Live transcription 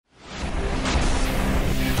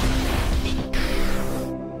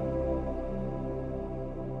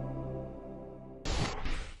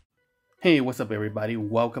Hey, what's up everybody?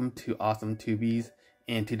 Welcome to AwesomeTuBees,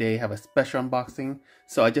 and today I have a special unboxing.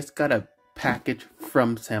 So I just got a package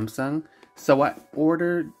from Samsung. So I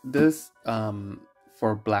ordered this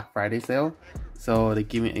for Black Friday sale. So they're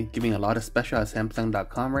giving a lot of special at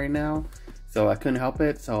Samsung.com right now. So I couldn't help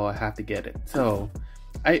it, so I have to get it. So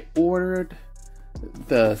I ordered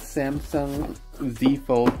the Samsung Z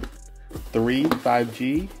Fold 3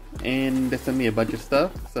 5G, and they sent me a bunch of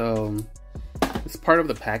stuff. So it's part of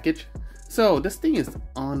the package. So this thing is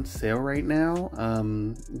on sale right now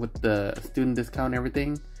with the student discount and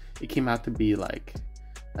everything. It came out to be like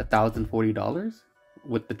 $1,040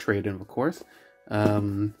 with the trade-in, of course.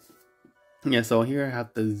 Yeah, so here I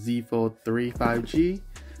have the Z Fold 3 5G.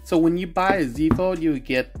 So when you buy a Z Fold, you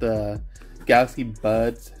get the Galaxy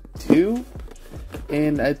Buds 2,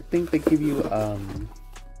 and I think they give you the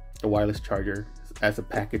wireless charger as a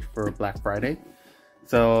package for Black Friday.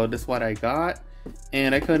 So this is what I got.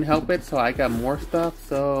 And I couldn't help it, so I got more stuff.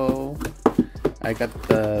 So I got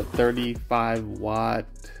the 35-watt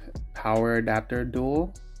power adapter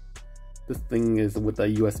dual. This thing is with a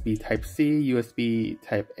USB Type-C, USB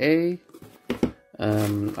Type-A.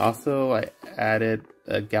 Also, I added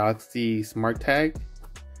a Galaxy Smart Tag.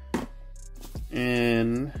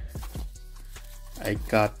 And I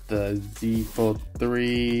got the Z Fold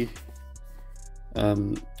 3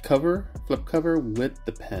 flip cover with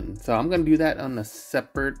the pen. So I'm gonna do that on a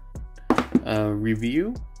separate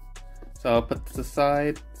review. So I'll put this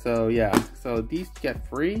aside. So yeah, so these get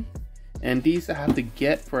free, and these I have to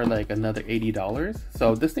get for like another $80.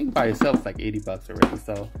 So this thing by itself is like 80 bucks already.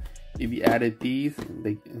 So if you added these,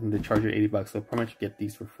 they charge you 80 bucks. So pretty much get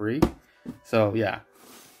these for free. So yeah,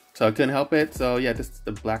 so I couldn't help it. So yeah, this is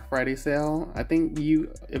the Black Friday sale. I think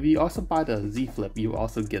if you also buy the Z Flip, you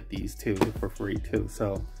also get these too for free too.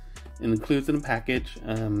 So it includes in the package.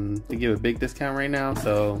 They give a big discount right now.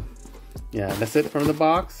 So yeah, that's it from the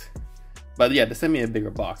box. But yeah, they sent me a bigger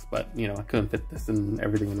box, but you know, I couldn't fit this and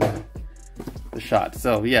everything in the shot.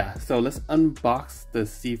 So yeah, so let's unbox the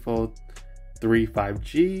Z Fold 3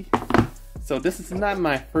 5G. So this is not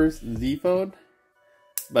my first Z Fold,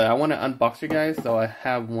 but I want to unbox you guys, so I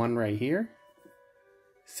have one right here.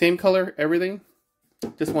 Same color, everything.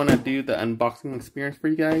 Just want to do the unboxing experience for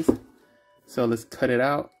you guys. So let's cut it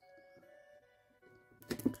out.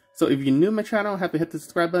 So if you're new to my channel, have to hit the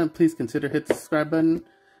subscribe button. Please consider hit the subscribe button.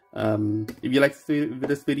 If you like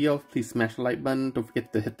this video, please smash the like button. Don't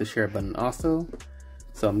forget to hit the share button also.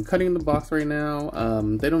 So I'm cutting the box right now.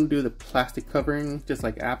 They don't do the plastic covering, just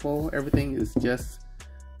like Apple. Everything is just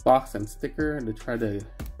box and sticker to try to,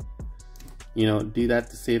 you know, do that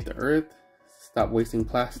to save the earth, stop wasting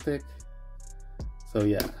plastic. So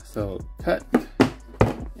yeah, so cut,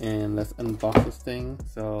 and let's unbox this thing.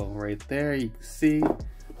 So right there you can see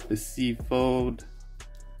the Z Fold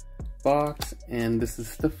box, and this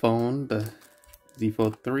is the phone, the Z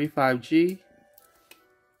Fold 3 5G.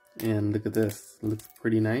 And look at this, it looks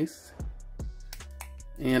pretty nice.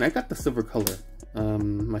 And I got the silver color.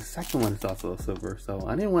 My second one is also a silver, so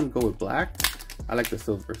I didn't want to go with black. I like the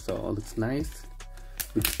silver, so it looks nice.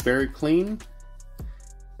 It's very clean.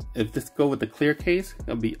 If this go with the clear case,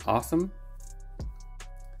 that'll be awesome.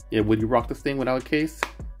 Yeah, would you rock this thing without a case?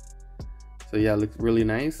 So yeah, it looks really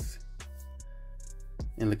nice.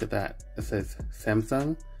 And look at that, it says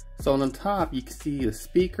Samsung. So on the top, you can see the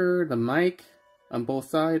speaker, the mic on both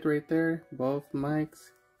sides right there, both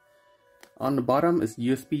mics. On the bottom is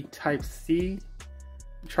USB Type-C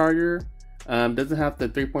charger. Doesn't have the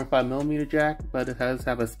 3.5mm jack, but it does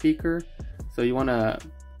have a speaker. So you want to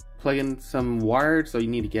plug in some wired, so you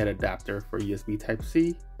need to get an adapter for USB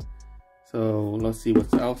Type-C. So let's see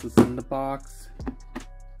what else is in the box.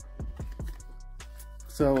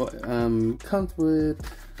 So comes with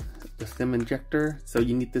the SIM injector. So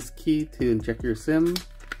you need this key to inject your SIM.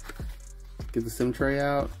 Get the SIM tray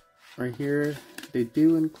out right here. They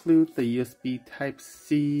do include the USB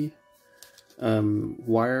Type-C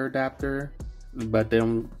wire adapter, but they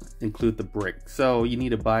don't include the brick. So you need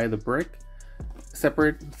to buy the brick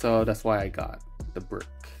separate, so that's why I got the brick.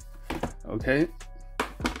 Okay.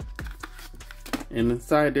 And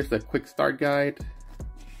inside there's a quick start guide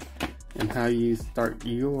and how you start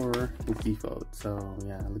your Z Fold. So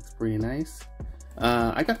yeah, it looks pretty nice.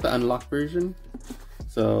 I got the unlocked version,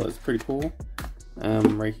 so it's pretty cool.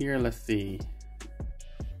 Right here, let's see.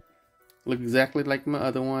 Look exactly like my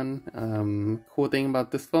other one. Cool thing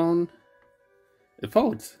about this phone, it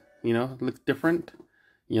folds. You know, it looks different.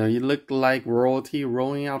 You know, you look like royalty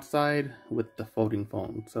rolling outside with the folding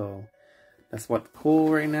phone. So that's what's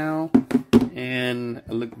cool right now. And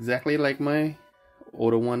it looks exactly like my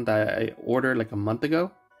older one that I ordered like a month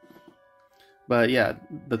ago. But yeah,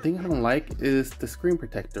 the thing I don't like is the screen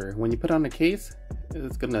protector. When you put on the case,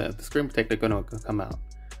 the screen protector gonna come out.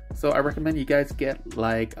 So I recommend you guys get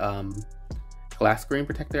like glass screen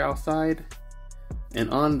protector outside, and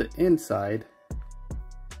on the inside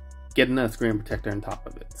get another screen protector on top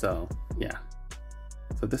of it. So yeah,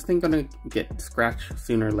 so this thing gonna get scratched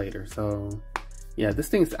sooner or later. So yeah, this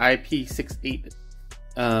thing's IP68,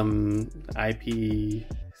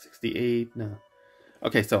 IP68, no.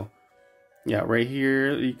 Okay, so yeah, right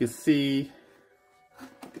here you can see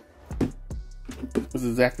it's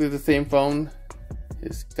exactly the same phone.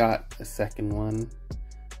 It's got a second one,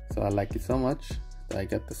 so I like it so much that I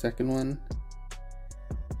got the second one.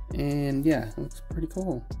 And yeah, it looks pretty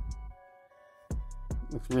cool.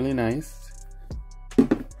 Looks really nice.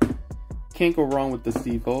 Can't go wrong with the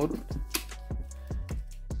C Fold.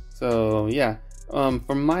 So yeah,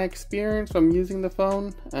 from my experience from using the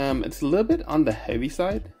phone, it's a little bit on the heavy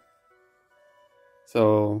side.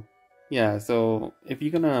 So yeah, so if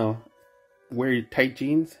you're gonna wear tight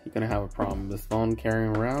jeans, you're gonna have a problem with this phone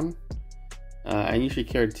carrying around. I usually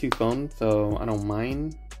carry 2 phones, so I don't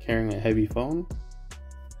mind carrying a heavy phone.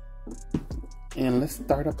 And let's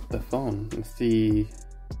start up the phone and see.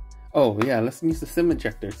 Oh yeah, let's use the SIM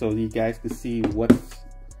ejector so you guys can see what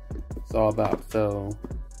it's all about. So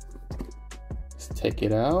let's take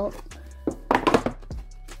it out.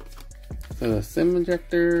 So the SIM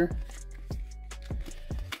ejector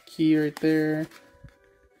key right there.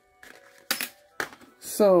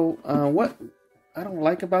 So what I don't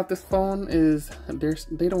like about this phone is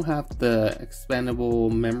they don't have the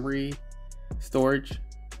expandable memory storage.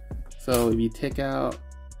 So if you take out,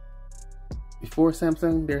 before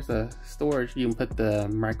Samsung, there's a storage, you can put the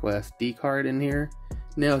micro SD card in here.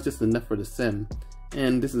 Now it's just enough for the SIM.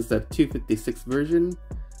 And this is the 256 version.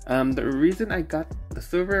 The reason I got the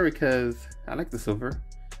silver, because I like the silver.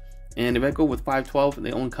 And if I go with 512,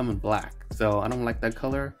 they only come in black. So I don't like that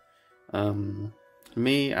color.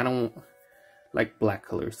 Me, I don't like black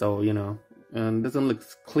color. So, you know, it doesn't look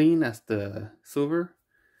as clean as the silver.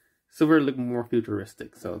 Silver look more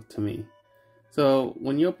futuristic, so to me. So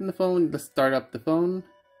when you open the phone, let's start up the phone.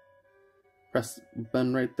 Press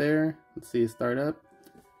button right there. Let's see it start up.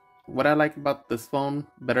 What I like about this phone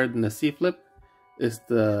better than the C Flip is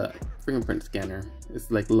the fingerprint scanner. It's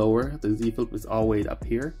like lower. The Z Flip is all the way up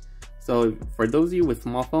here. So for those of you with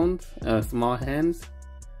small phones, small hands,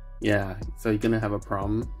 yeah, so you're gonna have a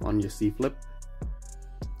problem on your C Flip.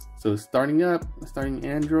 So starting up, starting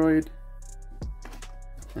Android.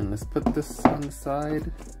 And let's put this on the side,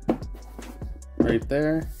 right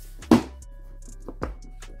there.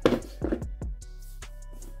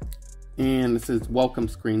 And this is welcome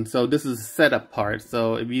screen. So this is the setup part.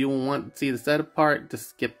 So if you don't want to see the setup part, just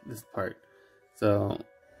skip this part. So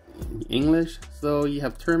English. So you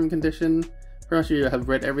have term and condition. Pretty much you have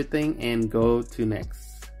read everything and go to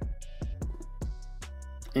next.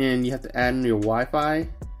 And you have to add in your Wi-Fi.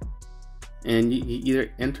 And you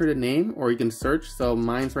either enter the name or you can search. So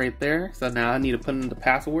mine's right there. So now I need to put in the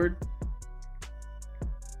password.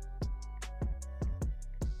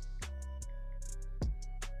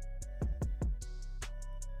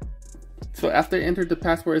 So after I entered the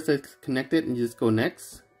password, it says connected, and you just go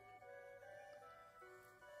next.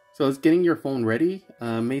 So it's getting your phone ready.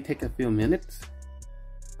 May take a few minutes.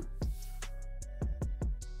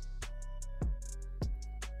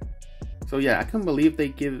 So yeah, I couldn't believe they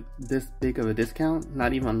give this big of a discount.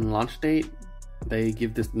 Not even on launch date, they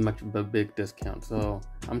give this much of a big discount. So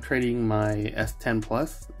I'm trading my S10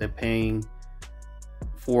 Plus. They're paying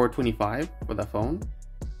 $425 for the phone,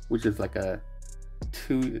 which is like a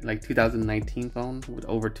 2019 phone with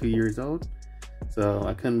over 2 years old. So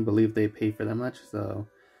I couldn't believe they paid for that much. So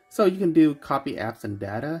you can do copy apps and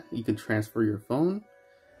data. You can transfer your phone.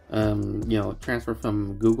 You know, transfer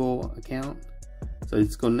from Google account. So you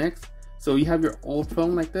just go next. So you have your old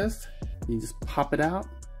phone like this, you just pop it out,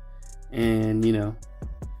 and you know,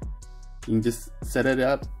 you can just set it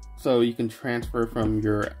up so you can transfer from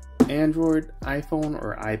your Android, iPhone,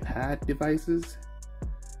 or iPad devices.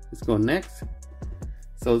 Let's go next.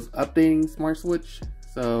 So it's updating Smart Switch.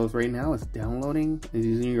 So right now it's downloading, it's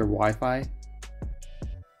using your Wi-Fi.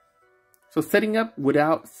 So setting up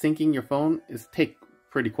without syncing your phone is take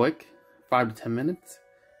pretty quick, 5 to 10 minutes.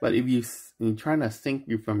 But if you're trying to sync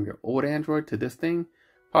you from your old Android to this thing,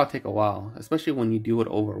 probably take a while, especially when you do it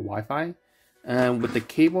over Wi-Fi. And with the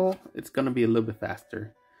cable, it's gonna be a little bit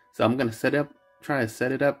faster. So I'm gonna try to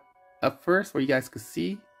set it up first, where you guys can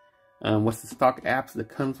see what's the stock apps that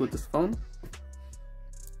comes with this phone.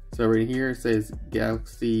 So right here it says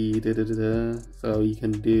Galaxy, so you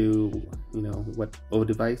can do, you know, what old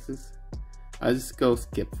devices. I'll just go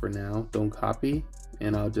skip for now, don't copy,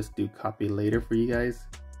 and I'll just do copy later for you guys.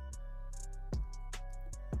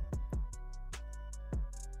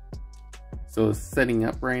 So it's setting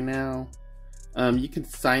up right now. You can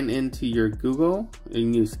sign into your Google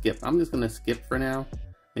and you skip. I'm just gonna skip for now.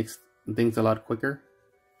 Makes things a lot quicker.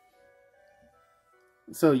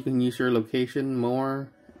 So you can use your location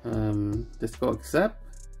more. Just go accept.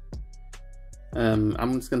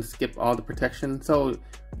 I'm just gonna skip all the protection. So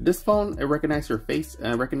this phone, it recognizes your face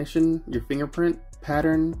recognition, your fingerprint,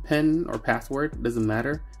 pattern, PIN, or password. Doesn't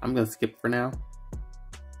matter. I'm gonna skip for now.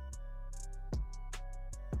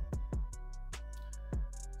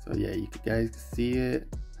 So yeah, you guys can see it.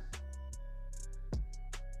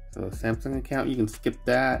 So Samsung account, you can skip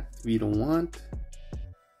that if you don't want.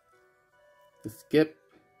 Just skip.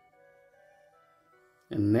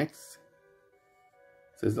 And next.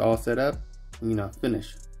 So it's all set up. You know,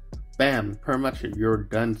 finish. Bam! Pretty much you're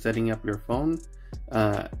done setting up your phone.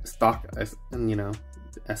 Stock as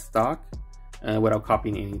stock without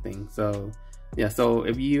copying anything. So yeah, so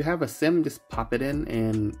if you have a SIM, just pop it in,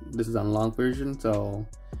 and this is on long version. So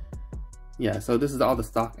yeah, so this is all the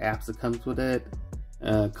stock apps that comes with it.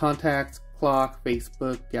 Contacts, clock,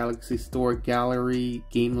 Facebook, Galaxy Store, gallery,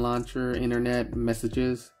 game launcher, internet,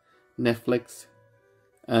 messages, Netflix.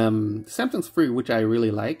 Samsung's free, which I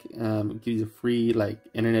really like. It gives you free like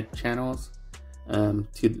internet channels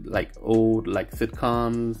to like old like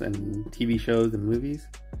sitcoms and TV shows and movies.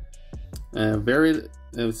 Very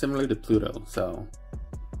similar to Pluto. So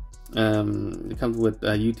it comes with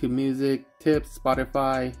YouTube Music, Tips,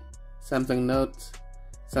 Spotify, Samsung Notes,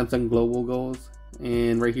 Samsung Global Goals,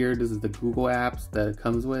 and right here this is the Google apps that it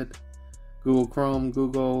comes with: Google Chrome,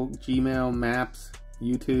 Google Gmail, Maps,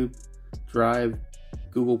 YouTube, Drive,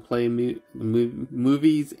 Google Play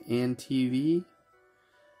Movies and TV,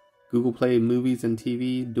 Google Play Movies and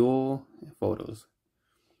TV, Dual, and Photos.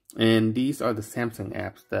 And these are the Samsung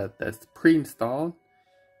apps that's pre-installed.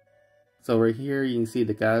 So right here you can see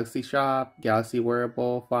the Galaxy Shop, Galaxy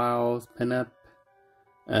Wearable, Files, Pinup,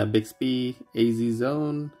 Bixby, AZ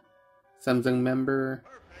Zone, Samsung Member,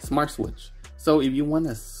 Smart Switch. So if you want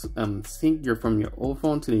to sync from your old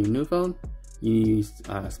phone to the new phone, you use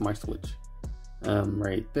Smart Switch.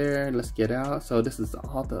 Right there. Let's get out. So this is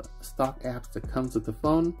all the stock apps that comes with the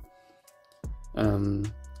phone.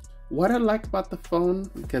 What I like about the phone,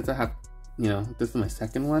 because I have, this is my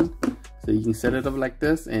second one, so you can set it up like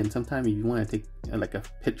this, and sometimes if you want to take like a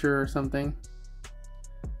picture or something,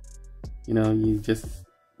 you just,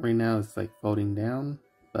 right now it's like folding down,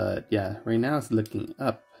 but yeah, right now it's looking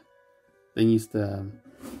up. Then use the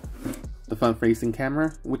front facing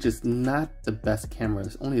camera, which is not the best camera.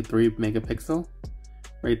 It's only 3 megapixel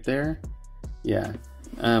right there. Yeah.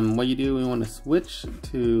 What you do, we want to switch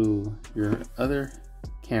to your other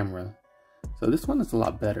camera. So this one is a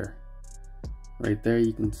lot better. Right there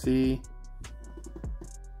you can see.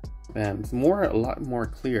 Bam. It's a lot more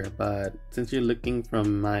clear, but since you're looking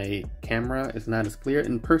from my camera, it's not as clear.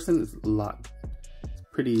 In person, it's it's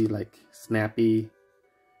pretty like snappy.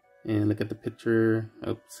 And look at the picture.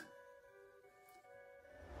 Oops.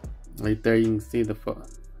 Right there you can see the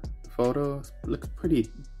photo. Looks pretty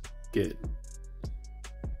good.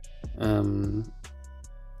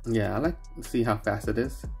 Yeah, I like to see how fast it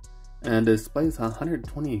is. And the display is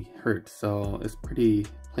 120 Hertz, so it's plenty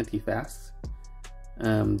fast.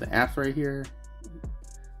 The apps right here,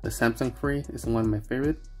 the Samsung Free is one of my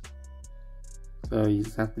favorite. So you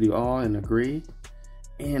just have to do all and agree.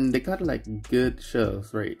 And they got like good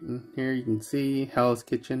shows right in here. You can see Hell's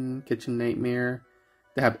Kitchen, Kitchen Nightmare.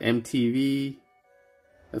 They have MTV.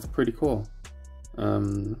 That's pretty cool.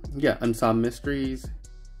 Yeah, Unsolved Mysteries,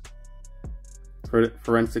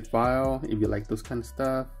 Forensic File, if you like those kind of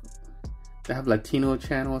stuff. They have Latino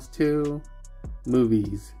channels too.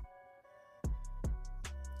 Movies.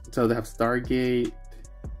 So they have Stargate.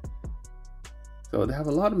 So they have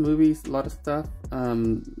a lot of movies, a lot of stuff.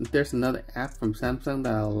 There's another app from Samsung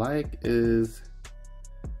that I like is,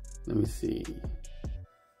 let me see,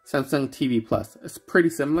 Samsung TV Plus. It's pretty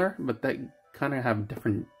similar, but they kind of have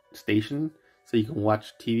different stations, so you can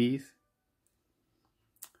watch TVs.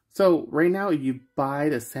 So right now, if you buy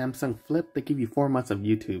the Samsung Flip, they give you 4 months of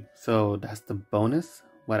YouTube. So that's the bonus.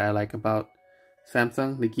 What I like about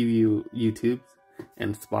Samsung, they give you YouTube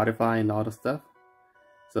and Spotify and all the stuff.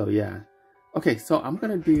 So yeah. Okay, so I'm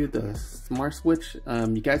gonna do the Smart Switch.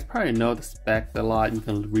 You guys probably know the specs a lot. You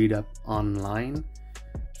can read up online.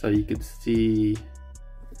 So you can see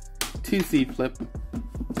 2C Flip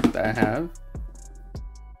that I have.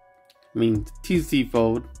 I mean 2C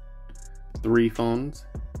Fold, 3 phones.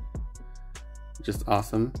 Just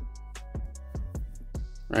awesome,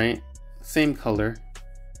 right? same color.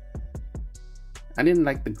 I didn't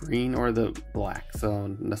like the green or the black,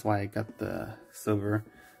 so that's why I got the silver.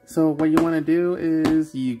 So what you want to do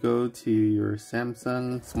is you go to your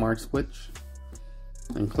Samsung Smart Switch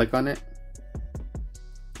and click on it,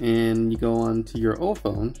 and you go on to your old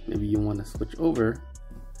phone if you want to switch over,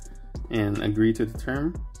 and agree to the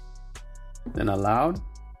term, then allowed.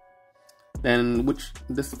 Then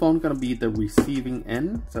this phone gonna be the receiving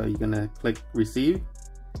end, so you're gonna click receive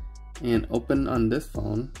and open on this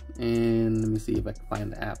phone, and let me see if I can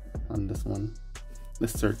find the app on this one.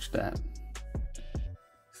 Let's search that.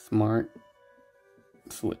 Smart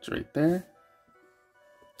Switch right there.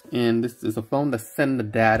 And this is a phone that sends the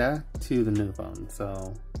data to the new phone.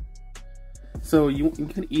 So you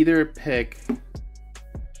can either pick,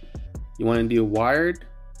 you want to do wired,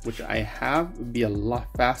 which I have, would be a lot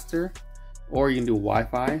faster, or you can do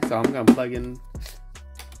Wi-Fi. So I'm gonna plug in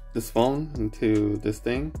this phone into this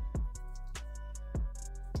thing.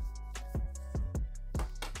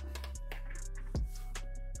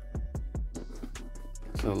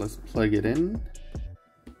 So let's plug it in.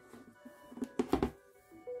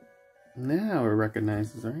 Now it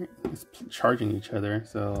recognizes, right? It's charging each other.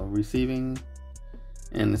 So receiving,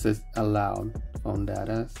 and it says allowed phone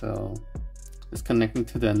data. So it's connecting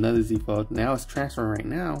to another Z phone. Now it's transferring right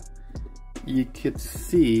now. You could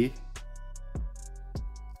see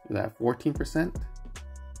that 14%.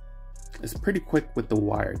 It's pretty quick with the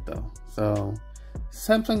wired though. So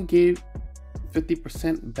Samsung gave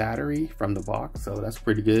 50% battery from the box, so that's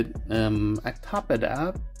pretty good. I topped it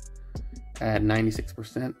up at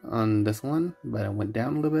 96% on this one, but I went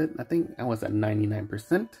down a little bit. I think I was at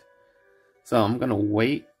 99%. So I'm gonna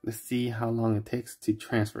wait to see how long it takes to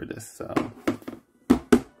transfer this.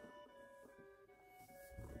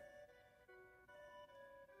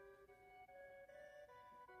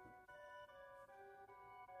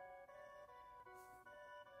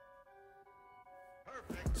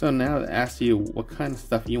 So now it asks you what kind of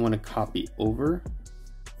stuff you want to copy over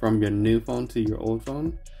from your new phone to your old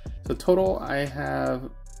phone. So total, I have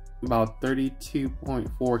about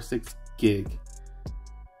 32.46 gig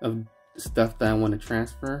of stuff that I want to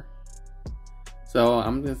transfer. So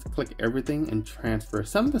I'm just click everything and transfer.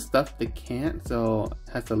 Some of the stuff they can't, so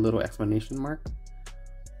it has a little explanation mark.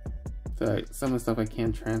 So some of the stuff I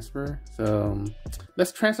can't transfer. So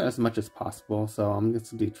let's transfer as much as possible. So I'm just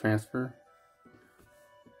gonna do transfer.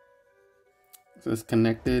 So it's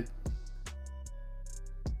connected.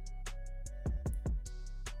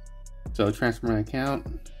 So transfer my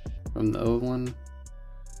account from the old one,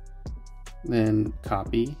 then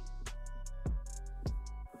copy.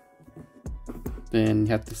 Then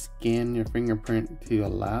you have to scan your fingerprint to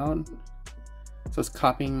allowed. So it's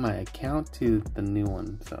copying my account to the new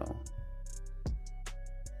one. So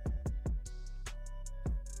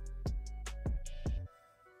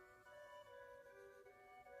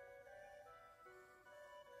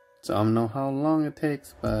I don't know how long it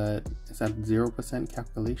takes, but it's at 0%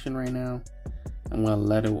 calculation right now. I'm gonna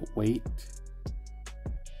let it wait.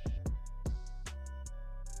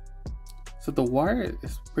 So the wire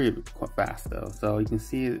is pretty quite fast though. So you can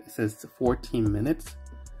see it says 14 minutes.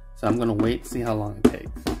 So I'm gonna wait, see how long it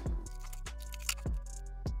takes.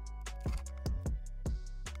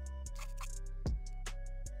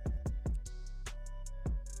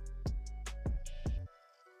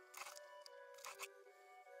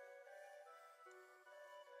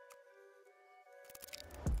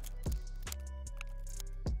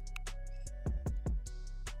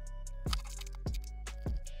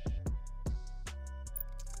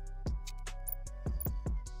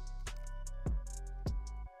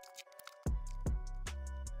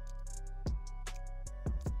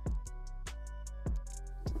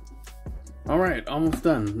 All right, almost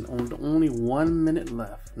done. Only 1 minute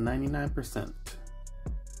left, 99%.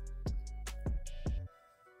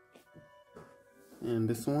 And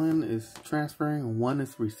this one is transferring, one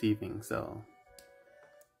is receiving. So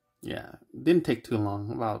yeah, didn't take too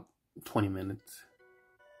long, about 20 minutes.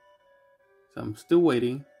 So I'm still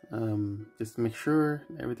waiting, just to make sure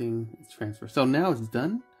everything is transferred. So now it's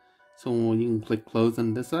done. So you can click close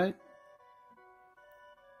on this side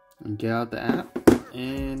and get out the app.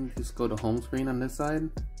 And just go to home screen on this side.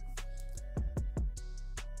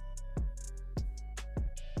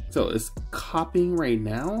 So it's copying right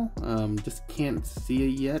now. Just can't see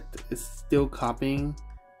it yet. It's still copying.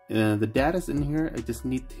 The data's in here. I just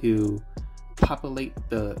need to populate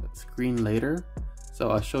the screen later.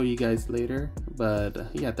 So I'll show you guys later. But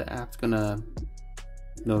yeah, the app's gonna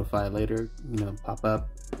notify later. Pop up.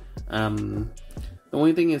 The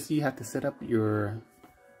only thing is you have to set up your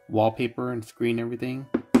wallpaper and screen everything.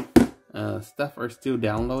 Stuff are still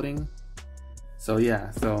downloading, So yeah,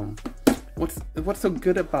 so what's so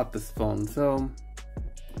good about this phone? So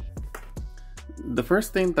the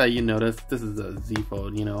first thing that you notice, this is a Z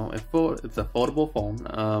Fold, you know, it's a foldable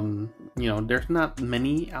phone. You know, there's not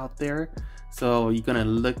many out there, so you're gonna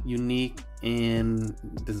look unique, and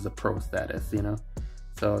this is a pro status, you know,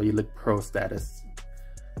 so you look pro status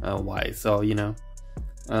wise. So you know,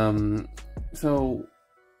 so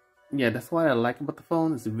yeah, that's what I like about the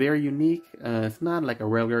phone. It's very unique. It's not like a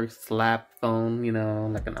regular slap phone, you know,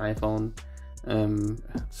 like an iPhone.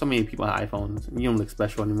 So many people have iPhones, you don't look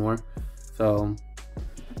special anymore. So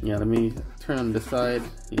yeah, let me turn on this side.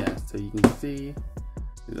 Yeah, so you can see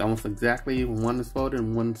it's almost exactly, one is folded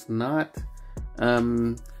and one's not.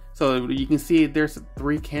 So you can see there's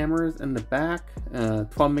 3 cameras in the back, 12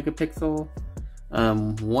 megapixel,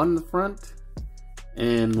 one in the front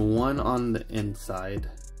and one on the inside,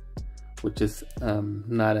 which is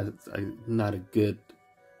not a good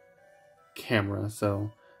camera. So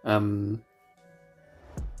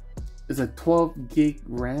it's a 12 gig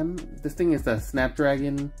RAM. This thing is a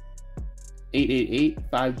Snapdragon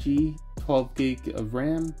 888 5G, 12 gig of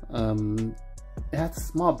RAM. It has a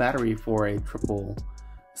small battery for a triple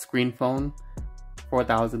screen phone,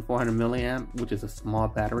 4,400 milliamp, which is a small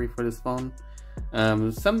battery for this phone.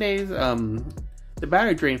 Some days the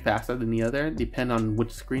battery drains faster than the other, depend on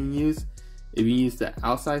which screen you use. If you use the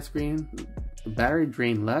outside screen, the battery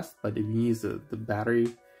drain less, but if you use the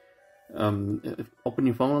battery, open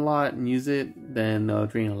your phone a lot and use it, then it'll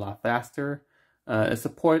drain a lot faster. It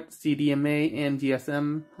supports CDMA and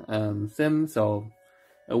GSM SIM, so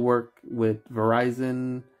it'll work with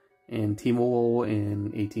Verizon and T-Mobile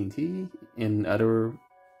and AT&T and other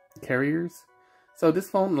carriers. So this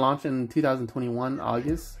phone launched in 2021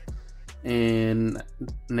 August, and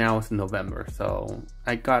now it's November. So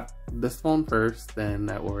I got this phone first, then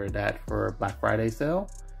I ordered that for Black Friday sale.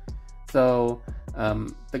 So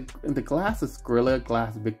the glass is Gorilla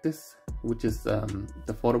Glass Victus, which is the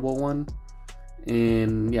foldable one,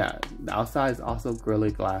 and yeah, the outside is also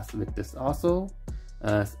Gorilla Glass Victus. Also,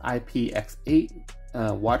 it's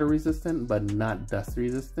IPX8, water resistant but not dust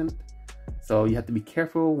resistant. So you have to be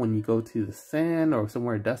careful when you go to the sand or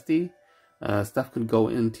somewhere dusty. Stuff could go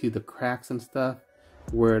into the cracks and stuff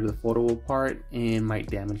where the foldable part and might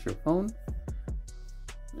damage your phone.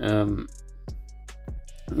 And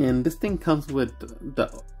this thing comes with the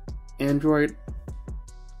Android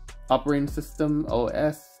operating system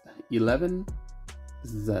OS 11.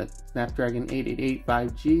 This is a Snapdragon 888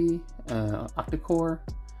 5G octa-core.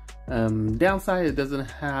 Downside, it doesn't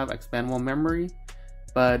have expandable memory,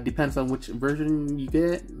 but depends on which version you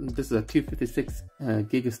get. This is a 256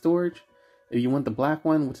 gig of storage. If you want the black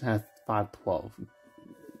one, which has 512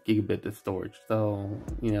 gigabit of storage, so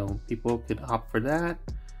you know, people could opt for that.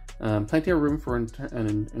 Plenty of room for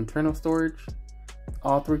internal storage.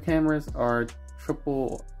 All 3 cameras are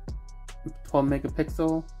triple 12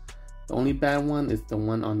 megapixel. The only bad one is the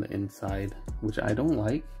one on the inside, which I don't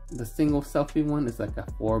like. The single selfie one is like a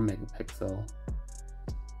 4 megapixel.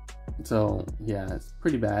 So yeah, it's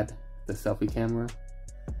pretty bad, the selfie camera.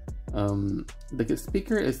 The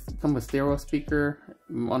speaker comes with stereo speaker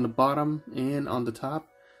on the bottom and on the top.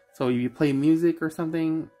 So if you play music or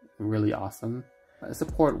something, really awesome. I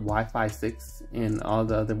support Wi-Fi 6 and all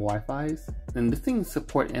the other Wi-Fi's. And this thing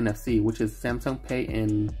supports NFC, which is Samsung Pay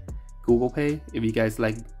and Google Pay. If you guys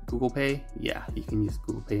like Google Pay, yeah, you can use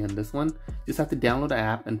Google Pay on this one. Just have to download the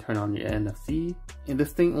app and turn on your NFC. And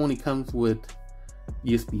this thing only comes with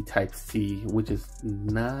USB Type-C, which is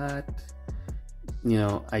not, you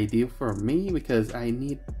know, ideal for me because I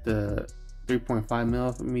need the 3.5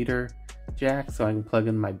 millimeter jack so I can plug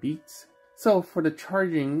in my Beats. So for the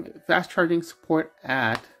charging, fast charging support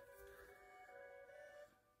at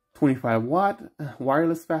 25 watt,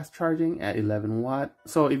 wireless fast charging at 11 watt.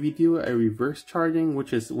 So if you do a reverse charging,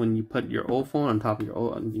 which is when you put your old phone on top of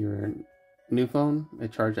your new phone,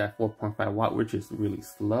 it charges at 4.5 watt, which is really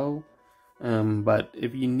slow. But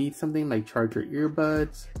if you need something like charge your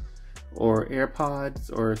earbuds or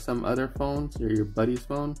AirPods or some other phones or your buddy's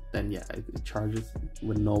phone, then yeah, it charges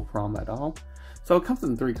with no problem at all. So it comes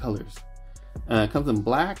in 3 colors. It comes in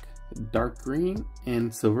black, dark green,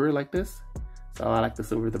 and silver like this. So I like the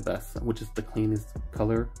silver the best, which is the cleanest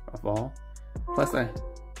color of all. Plus I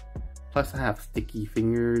have sticky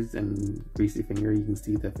fingers and greasy finger. You can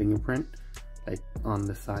see the fingerprint like on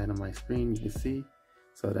the side of my screen, you can see.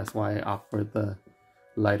 So that's why I opt for the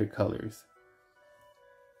lighter colors.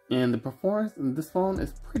 And the performance in this phone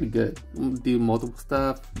is pretty good. You do multiple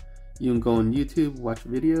stuff. You can go on YouTube, watch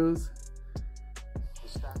videos.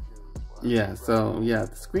 Yeah, so yeah,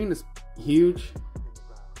 the screen is huge.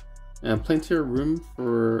 Plenty of room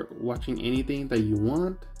for watching anything that you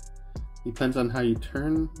want. Depends on how you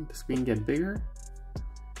turn the screen, get bigger.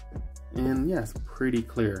 And yeah, it's pretty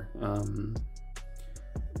clear.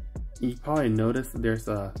 You probably noticed there's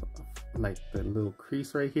a like the little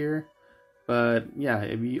crease right here, but yeah,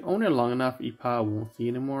 if you own it long enough, you probably won't see it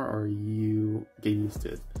anymore, or you get used to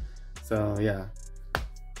it. So yeah,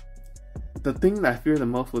 the thing that I fear the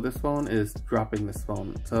most with this phone is dropping this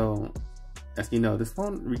phone. So as you know, this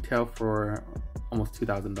phone retail for almost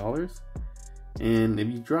 $2,000, and if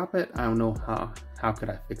you drop it, I don't know how could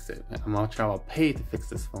I fix it. I'm not sure I'll pay to fix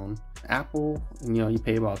this phone. Apple, you know, you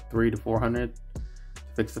pay about $300 to $400 to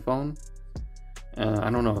fix the phone. I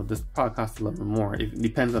don't know, this probably costs a little bit more. It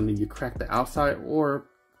depends on if you crack the outside or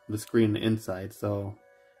the screen inside. So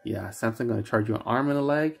yeah, Samsung gonna charge you an arm and a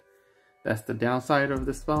leg. That's the downside of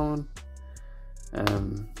this phone.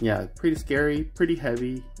 Yeah, pretty scary, pretty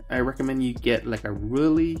heavy. I recommend you get like a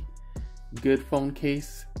really good phone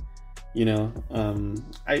case. You know,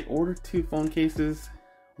 I ordered 2 phone cases.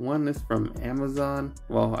 One is from Amazon.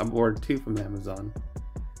 Well, I've ordered 2 from Amazon.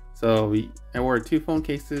 So I ordered 2 phone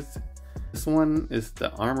cases. This one is the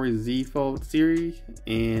Armor Z Fold series,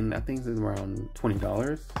 and I think it's around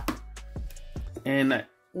 $20. And I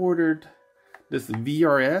ordered this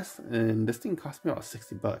VRS, and this thing cost me about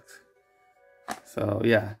 60 bucks. So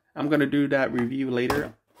yeah, I'm gonna do that review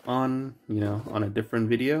later on, you know, on a different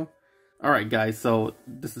video. Alright guys, so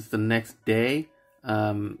this is the next day.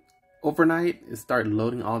 Overnight it started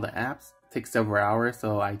loading all the apps. It takes several hours,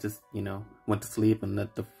 so I just, you know, went to sleep and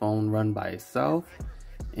let the phone run by itself.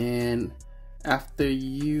 And after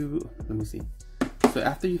you, let me see. So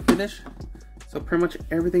after you finish, so pretty much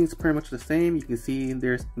everything's pretty much the same. You can see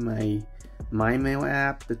there's my Mail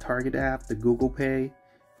app, the Target app, the Google Pay.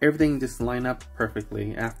 Everything just line up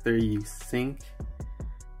perfectly after you sync.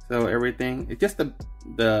 So everything, it's just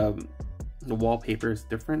the wallpaper is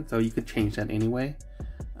different, so you could change that anyway.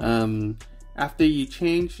 After you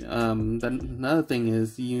change, another thing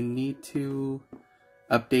is you need to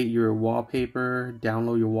update your wallpaper,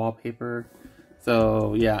 download your wallpaper.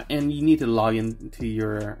 So yeah, and you need to log into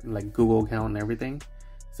your like Google account and everything.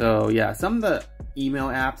 So yeah, some of the email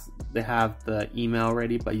apps, they have the email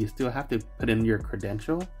ready, but you still have to put in your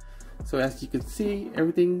credential. So as you can see,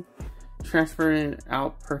 everything transferring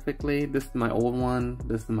out perfectly. This is my old one,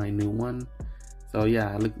 this is my new one. So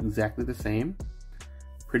yeah, it looks exactly the same.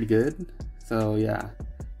 Pretty good. So yeah,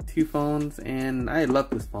 2 phones, and I love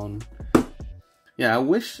this phone. Yeah, I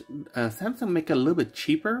wish Samsung make it a little bit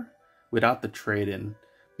cheaper without the trade-in,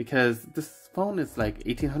 because this phone is like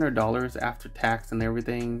 $1,800 after tax and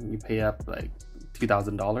everything. You pay up like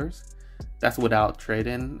 $2,000. That's without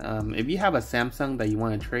trade-in. If you have a Samsung that you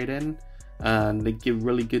want to trade in, they give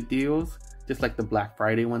really good deals, just like the Black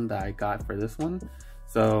Friday one that I got for this one.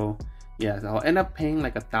 So yeah, so I'll end up paying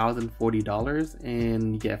like $1,040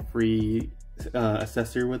 and you get free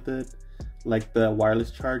accessory with it, like the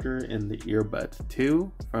wireless charger and the earbuds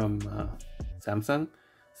too from Samsung.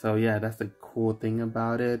 So yeah, that's the cool thing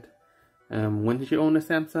about it. Once you own a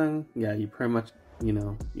Samsung, yeah, you pretty much, you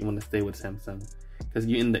know, you want to stay with Samsung because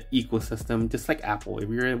you're in the ecosystem, just like Apple. If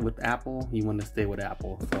you're with Apple, you want to stay with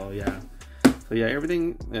Apple. So yeah,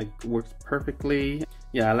 everything like works perfectly.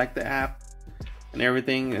 Yeah, I like the app and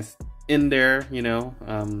everything is in there, you know.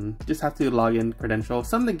 Just have to log in credential.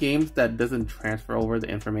 Some of the games that doesn't transfer over the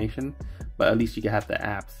information, but at least you can have the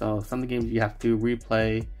app. So some of the games you have to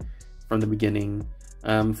replay from the beginning.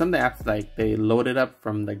 Some of the apps, like, they load it up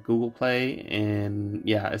from the Google Play, and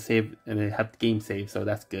yeah, it saved, and they have the game saved, so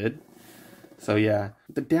that's good. So yeah,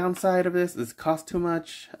 the downside of this is it costs too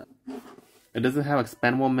much. It doesn't have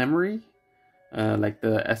expandable memory, like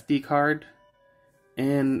the SD card.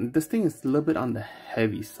 And this thing is a little bit on the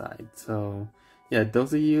heavy side. So yeah,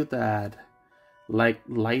 those of you that like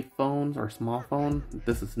light phones or small phone,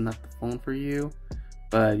 this is not the phone for you.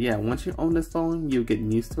 But yeah, once you own this phone, you get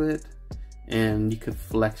used to it and you could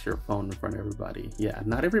flex your phone in front of everybody. Yeah,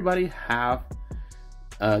 not everybody have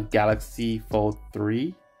a Galaxy Fold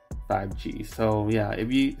 3 5G. So yeah,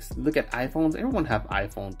 if you look at iPhones, everyone have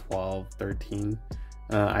iPhone 12, 13,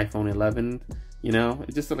 iPhone 11. You know,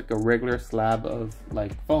 it's just like a regular slab of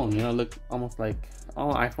like phone, you know, look almost like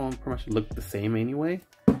all iPhone pretty much look the same anyway.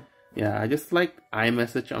 Yeah, I just like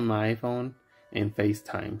iMessage on my iPhone and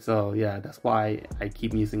FaceTime. So yeah, that's why I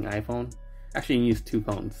keep using iPhone. Actually, I use 2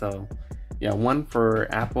 phones. So yeah, one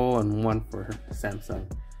for Apple and one for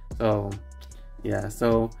Samsung. So yeah,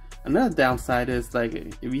 so another downside is like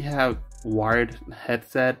if you have wired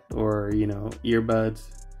headset or, you know,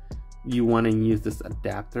 earbuds, you want to use this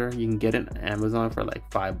adapter, you can get it on Amazon for like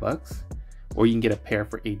 $5, or you can get a pair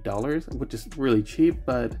for $8, which is really cheap.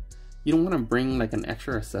 But you don't want to bring like an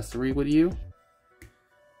extra accessory with you,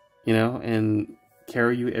 you know, and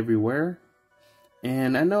carry you everywhere.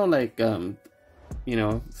 And I know like you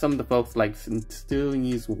know, some of the folks like still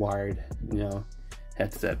use wired, you know,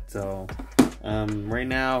 headset. So right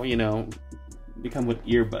now, you know, they come with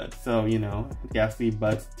earbuds. So, you know, Galaxy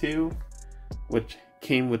Buds 2, which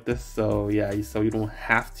came with this. So yeah, so you don't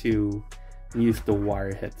have to use the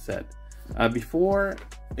wired headset. Before,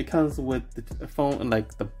 it comes with the phone,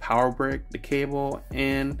 like the power brick, the cable,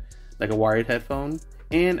 and like a wired headphone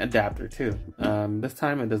and adapter too. This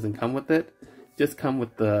time it doesn't come with it, just come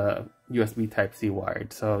with the USB Type-C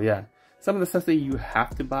wired. So yeah, some of the stuff that you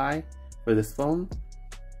have to buy for this phone.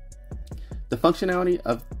 The functionality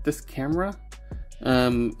of this camera,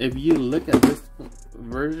 if you look at this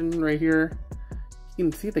version right here, you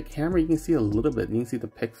can see the camera, you can see a little bit, you can see the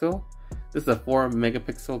pixel. This is a 4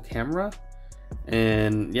 megapixel camera,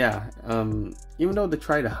 and yeah, even though they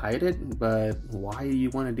try to hide it, but why do you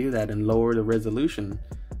want to do that and lower the resolution?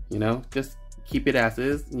 You know, just keep it as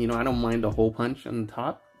is. You know, I don't mind the hole punch on the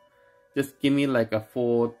top. Just give me like a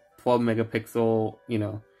full 12 megapixel, you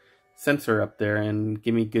know, sensor up there and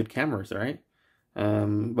give me good cameras, right?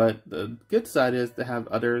 But the good side is to have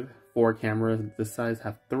other 4 cameras. This size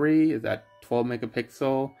have 3, is at 12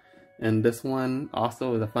 megapixel, and this one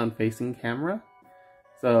also is a front-facing camera.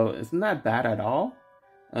 So it's not bad at all.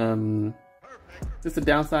 Just the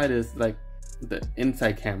downside is like the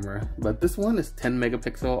inside camera, but this one is 10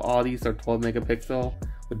 megapixel. All these are 12 megapixel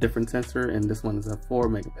with different sensor, and this one is a 4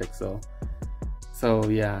 megapixel. So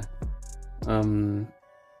yeah,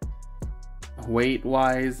 weight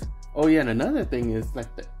wise, oh yeah, and another thing is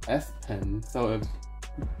like the S Pen. So if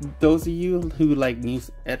those of you who like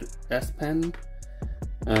use S Pen,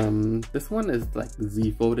 this one is like the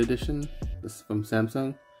Z Fold edition. This is from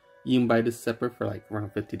Samsung. You can buy this separate for like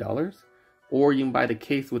around $50, or you can buy the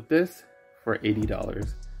case with this for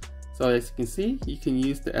 $80. So as you can see, you can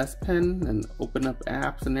use the S Pen and open up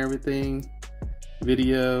apps and everything,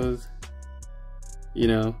 videos, you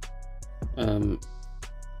know, you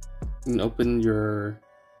can open your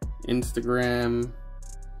Instagram,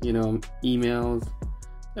 you know, emails.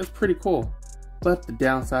 That's pretty cool. But the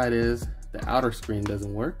downside is the outer screen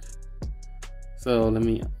doesn't work. So let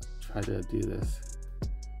me try to do this.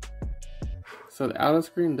 So the outer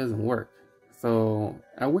screen doesn't work. So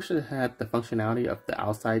I wish it had the functionality of the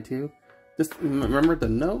outside too. Just remember the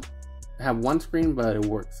Note, I have one screen, but it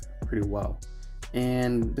works pretty well.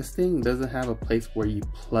 And this thing doesn't have a place where you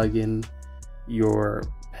plug in your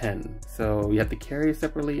pen. So you have to carry it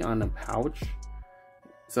separately on a pouch.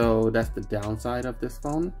 So that's the downside of this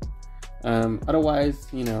phone. Otherwise,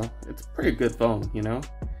 you know, it's a pretty good phone, you know.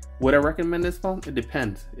 Would I recommend this phone? It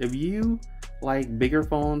depends. If you like bigger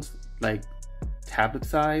phones, like tablet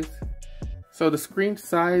size. So the screen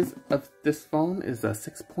size of this phone is a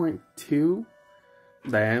 6.2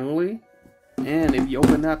 diagonally, and if you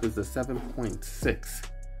open up, it's a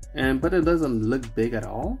 7.6. But it doesn't look big at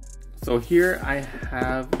all. So here I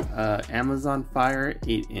have Amazon Fire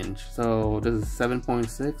 8-inch. So this is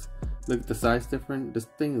 7.6. Look at the size difference. This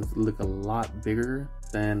thing look a lot bigger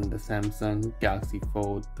than the Samsung Galaxy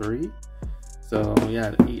Fold 3. So yeah,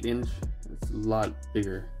 the 8-inch is a lot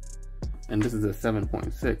bigger. And this is a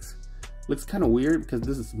 7.6. Looks kind of weird because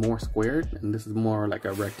this is more squared and this is more like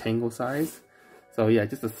a rectangle size. So yeah,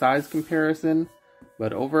 just a size comparison.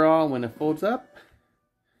 But overall, when it folds up,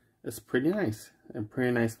 it's pretty nice. A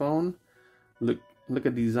pretty nice phone. Look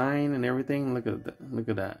at design and everything. Look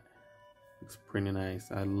at that. Looks pretty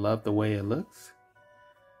nice. I love the way it looks.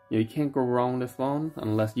 You can't go wrong with this phone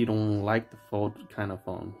unless you don't like the fold kind of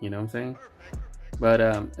phone. You know what I'm saying? But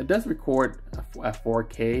it does record at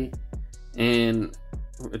 4K and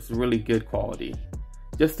it's really good quality.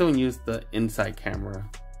 Just don't use the inside camera.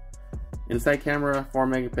 Inside camera, 4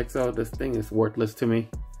 megapixel. This thing is worthless to me.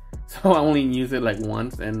 So I only use it like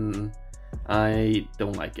once and I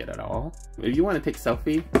don't like it at all. If you want to take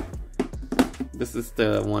selfie, this is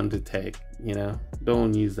the one to take, you know.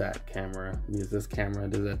 Don't use that camera. Use this camera.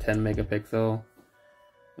 There's a 10 megapixel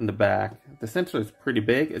in the back. The sensor is pretty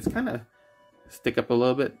big. It's kind of stick up a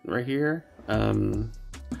little bit right here.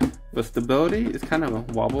 The stability is kind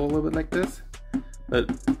of wobble a little bit like this. But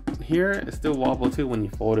here it's still wobble too when you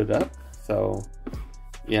fold it up. So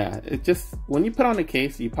yeah, it just, when you put on the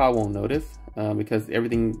case, you probably won't notice because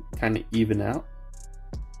everything kind of even out.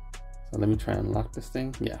 So let me try and lock this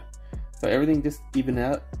thing. Yeah. So everything just even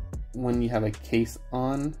out when you have a case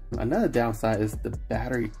on. Another downside is the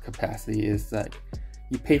battery capacity is that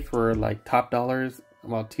you pay for like top dollars,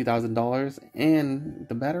 about $2,000, and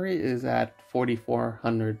the battery is at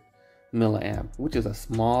 4,400 milliamp, which is a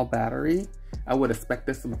small battery. I would expect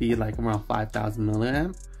this to be like around 5,000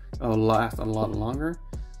 milliamp. It'll last a lot longer.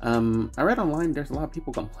 I read online there's a lot of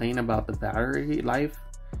people complain about the battery life.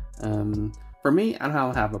 For me, I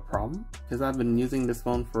don't have a problem because I've been using this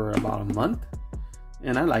phone for about a month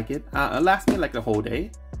and I like it. It lasts me like the whole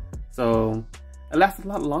day. So it lasts a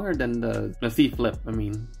lot longer than the C Flip. I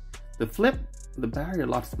mean, the Flip, the battery a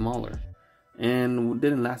lot smaller and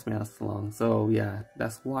didn't last me as long. So yeah,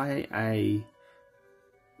 that's why I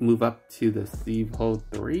move up to the C Fold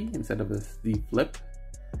 3 instead of the C Flip.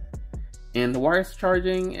 And the wireless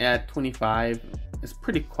charging at 25 is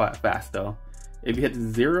pretty quite fast though. If you hit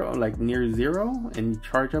zero, like near zero, and you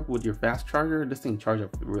charge up with your fast charger, this thing charges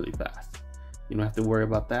up really fast. You don't have to worry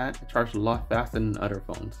about that. It charges a lot faster than other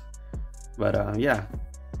phones. But yeah,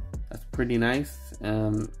 that's pretty nice.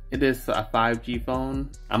 It is a 5G phone.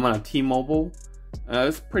 I'm on a T-Mobile.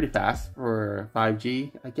 It's pretty fast for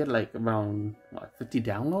 5G. I get like around 50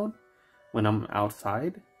 download when I'm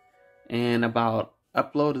outside, and about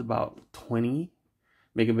upload is about 20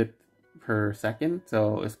 megabit per second,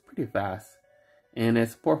 so it's pretty fast. And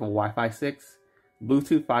it's support for Wi-Fi 6,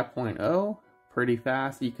 Bluetooth 5.0, pretty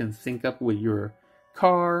fast. You can sync up with your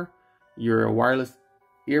car, your wireless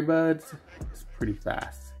earbuds. It's pretty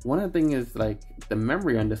fast. One of the things is like the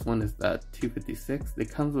memory on this one is the 256.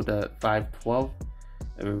 It comes with a 512,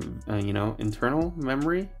 you know, internal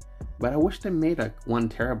memory. But I wish they made like 1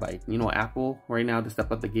 terabyte. You know, Apple right now to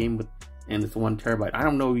step up the game with, and it's 1 terabyte. I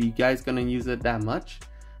don't know if you guys gonna use it that much,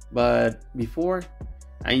 but before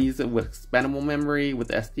I use it with expandable memory with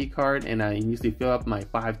the SD card, and I usually fill up my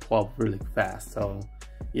 512 really fast. So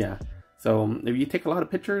yeah, so if you take a lot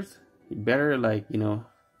of pictures, you better, like, you know,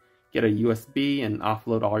 get a USB and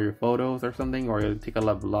offload all your photos or something, or it'll take a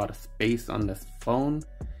lot of space on this phone,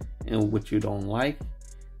 and which you don't like.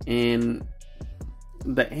 And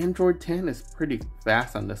the Android 10 is pretty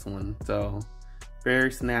fast on this one, so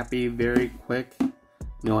very snappy, very quick.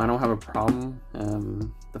 You know, I don't have a problem.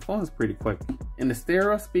 The phone is pretty quick. And the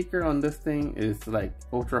stereo speaker on this thing is like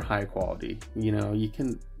ultra high quality. You know, you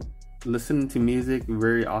can listen to music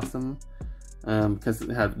very awesome because it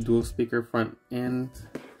has dual speaker front and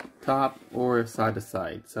top or side to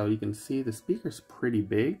side. So you can see the speaker's pretty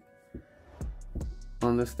big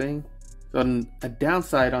on this thing. So a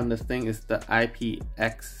downside on this thing is the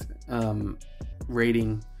IPX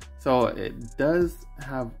rating. So it does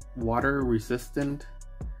have water resistant.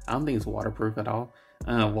 I don't think it's waterproof at all.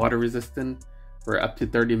 Water resistant for up to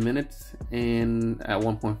 30 minutes and at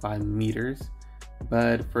 1.5 meters.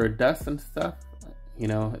 But for dust and stuff, you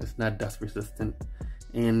know, it's not dust resistant.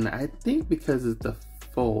 And I think because it's the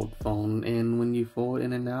fold phone, and when you fold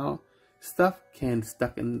in and out, stuff can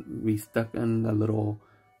be stuck in the little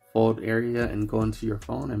fold area and go into your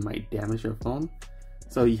phone and might damage your phone.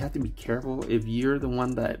 So you have to be careful. If you're the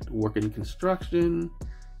one that work in construction,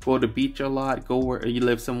 go to the beach a lot, go where you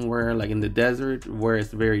live somewhere like in the desert where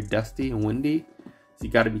it's very dusty and windy, so you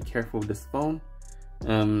got to be careful with this phone.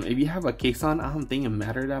 If you have a case on, I don't think it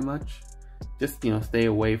matters that much. Just, you know, stay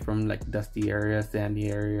away from like dusty area, sandy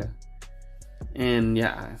area. And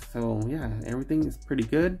yeah, so yeah, everything is pretty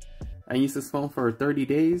good. I used this phone for 30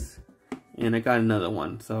 days and I got another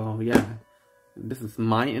one. So yeah, this is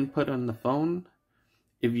my input on the phone.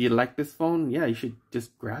 If you like this phone, yeah, you should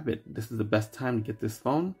just grab it. This is the best time to get this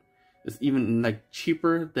phone. It's even like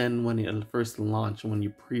cheaper than when it first launched, when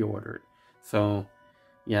you pre-ordered. So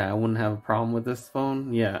yeah, I wouldn't have a problem with this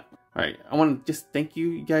phone. Yeah. Alright, I want to just thank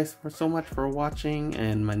you guys so much for watching,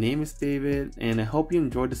 and my name is David, and I hope you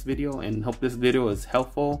enjoyed this video and hope this video is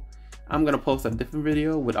helpful. I'm going to post a different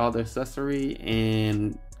video with all the accessory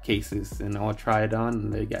and cases, and I'll try it on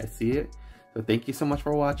and let you guys see it. So thank you so much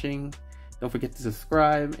for watching. Don't forget to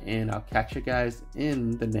subscribe, and I'll catch you guys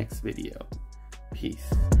in the next video.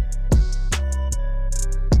 Peace.